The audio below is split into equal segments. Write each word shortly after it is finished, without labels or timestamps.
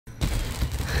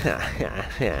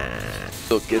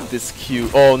Look at this Q.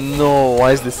 Oh no,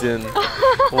 why is this in?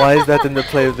 Why is that in the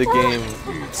play of the game?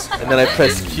 And then I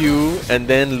press Q and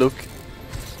then look.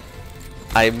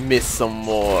 I miss some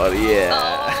more, yeah.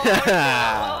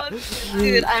 Oh, no.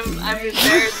 Dude, I'm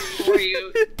embarrassed for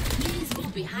you. Please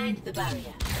move behind the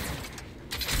barrier.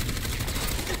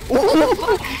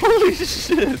 Holy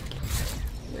shit!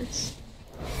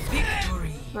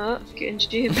 Victory. Oh,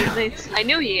 Genji late. I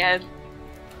knew he had.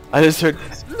 I just heard.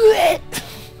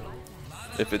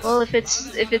 If it's Well, if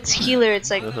it's healer, it's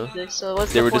like this. So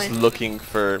what's they the were point? just looking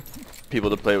for people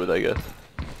to play with, I guess.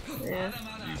 Yeah.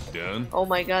 You done? Oh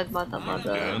my God, Mata,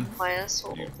 Done. my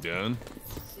asshole. You done?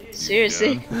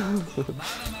 Seriously.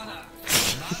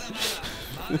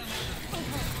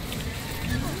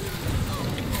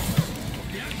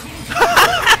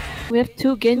 We have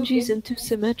 2 Genjis and 2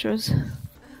 Symmetras.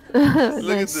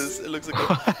 Look at this, it looks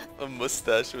like a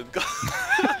mustache with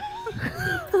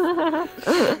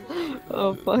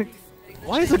Oh fuck.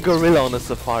 Why is a gorilla on a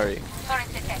safari?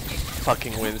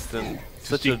 Fucking Winston.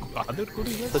 Such a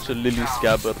lily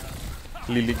scabber.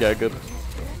 Lily gagger.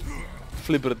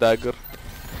 Flipper dagger.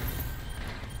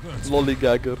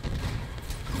 Lollygagger.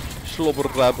 Slobber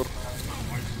grabber.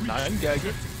 Nine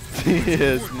gagger.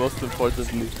 Yes, most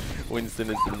importantly, Winston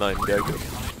is the 9 gagger.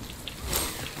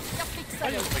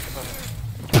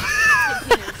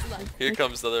 Here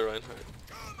comes the other Reinhardt.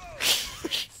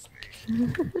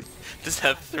 Just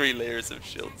have 3 layers of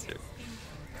shields here.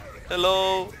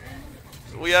 Hello!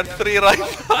 We are 3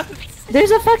 Reinhardts!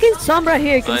 There's a fucking Sombra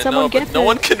here. Can someone get but no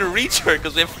one can reach her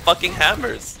because we have fucking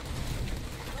hammers.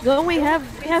 No, we have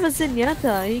a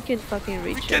Zenyatta. He can fucking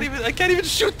reach her. I can't even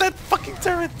shoot that fucking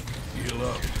turret. Heal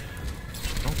up.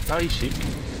 Don't die, sheep.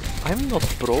 I'm not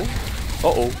pro.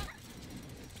 Uh-oh.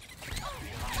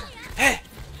 Hey!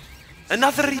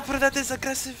 Another Reaper that is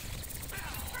aggressive.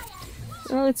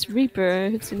 Well, it's Reaper.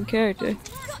 It's in character.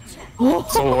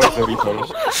 So very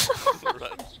close.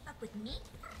 Right.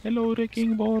 Hello,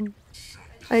 wrecking ball.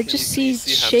 I just see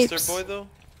shapes. Hamster boy though?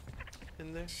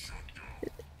 In there?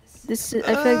 This is,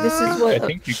 I feel like this is what. I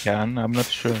think you can, I'm not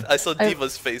sure. I saw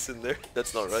Diva's face in there.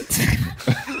 That's not right.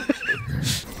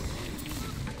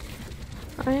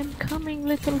 I am coming,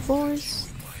 little boys.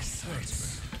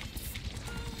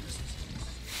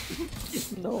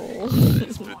 No.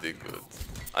 It's pretty good.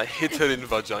 I hit her in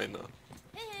vagina.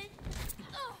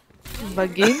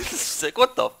 Vagin? Sick,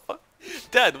 what the fuck?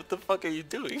 Dad, what the fuck are you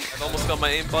doing? I almost got my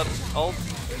aimbot ult.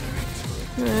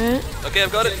 Alright. Okay,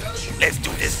 I've got it. Let's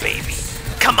do this, baby.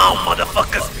 Come on,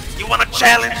 motherfuckers. You wanna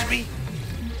challenge me?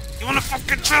 You wanna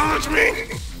fucking challenge me?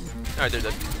 Alright, they're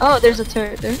dead. Oh, there's a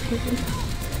turret there.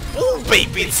 Oh,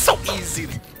 baby, it's so easy.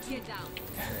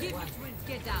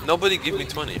 Nobody give me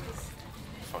 20.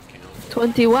 Fucking hell.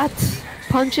 20 what?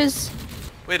 Punches?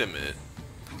 Wait a minute.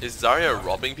 Is Zarya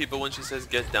robbing people when she says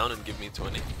get down and give me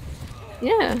 20?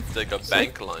 Yeah. It's like a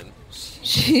bank line.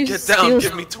 She Get down, steals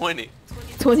give me 20.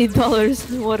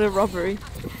 $20. What a robbery.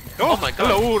 Oh my god.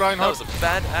 Hello, That Reinhardt. was a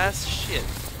badass shit.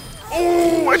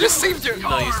 Oh, I just saved you.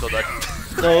 No, you still died.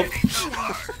 Nope.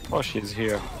 Oh, she's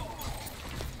here.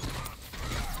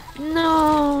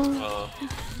 No.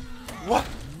 What?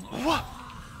 What?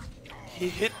 He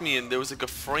hit me and there was like a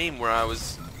frame where I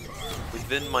was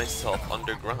within myself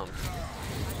underground.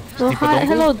 Oh, hi,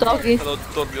 hello, doggy. Hello,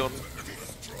 Torbjorn.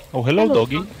 Oh, hello,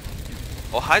 doggy.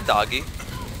 Oh, hi, doggy.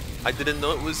 I didn't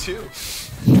know it was you.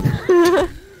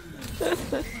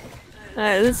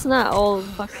 Alright, let's not all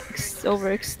fucking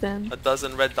overextend. A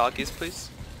dozen red doggies, please.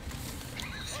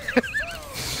 I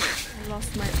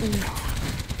lost my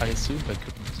oomph. I assumed I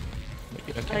couldn't.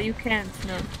 Maybe I can. You can't,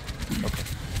 no. Okay.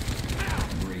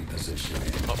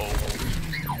 Uh-oh.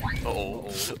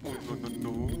 Uh-oh.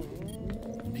 No.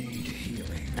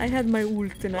 I had my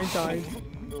ult and I died.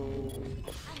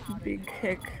 Big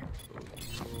heck.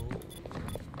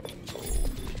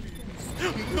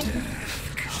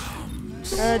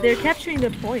 They're capturing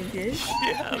the point, yes?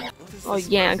 Yeah. Oh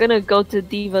yeah, I'm gonna go to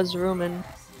Diva's room and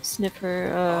sniff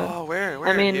her, Oh, where?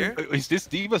 I mean- Here? Is this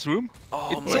Diva's room?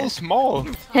 Oh, It's so small.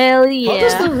 Hell How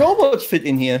does yeah! the robot fit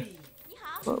in here?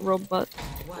 What robot?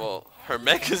 Well, her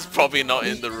mech is probably not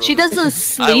in the room. She doesn't I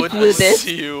sleep would with it.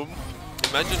 assume.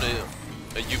 Imagine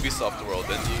a Ubisoft world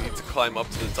and you need to climb up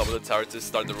to the top of the tower to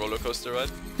start the roller coaster ride.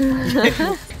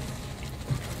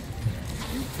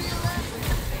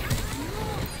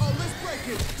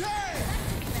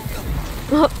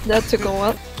 Oh, that took a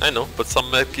while. I know, but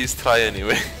some mechs try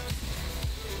anyway.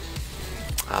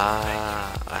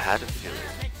 Ah, I had a feeling.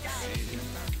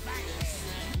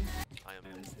 I am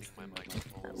testing my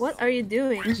microphone. What are you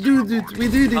doing? We did it! We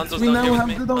did it! Hanzo's We not now here with have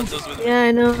me. the dog! Hanzo's with me. Yeah,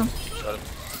 I know. Shut up.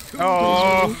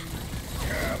 Oh,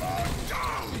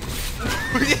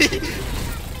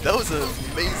 That was an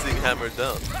amazing hammer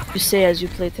down. You say as you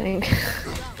play tank.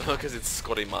 Because it's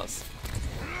Scotty Mas.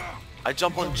 I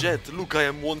jump on Jet. Look, I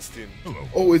am Wonstein.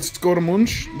 Oh, it's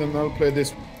Munch. Then I'll play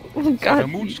this. Oh God.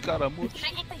 Scaramouche.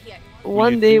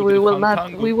 One day we will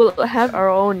not. We will have our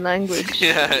own language.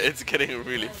 Yeah, it's getting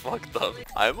really fucked up.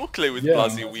 I'm okay with Yeah.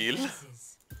 Blazzi Weel.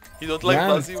 You don't like Yeah.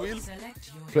 Blazzi Weel?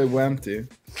 Play Wampty.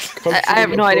 I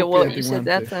have no idea what you said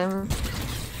that time.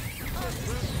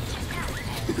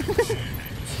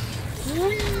 I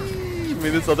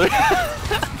mean, this other.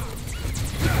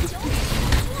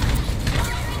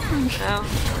 Ow.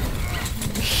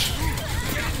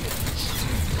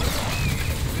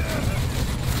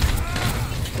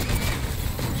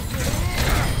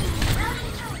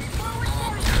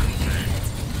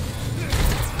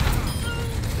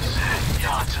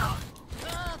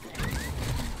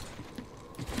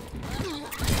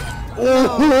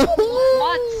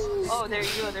 What? Oh, there you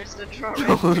go. There's the draw.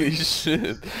 Right? Holy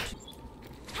shit.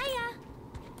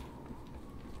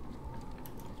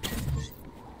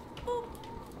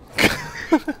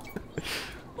 I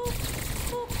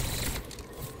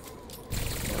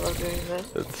love doing that.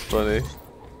 That's funny.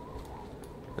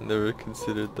 I never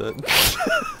considered that.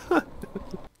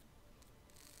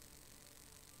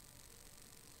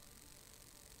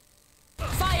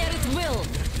 Fire at will.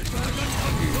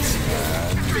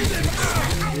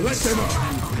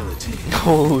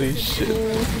 Holy shit.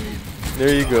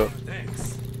 There you go.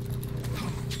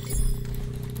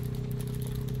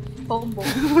 Boom,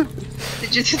 boom.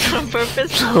 Did you do that on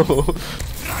purpose? No.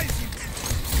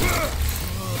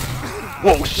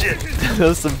 Whoa, shit! That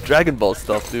was some Dragon Ball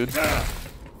stuff, dude.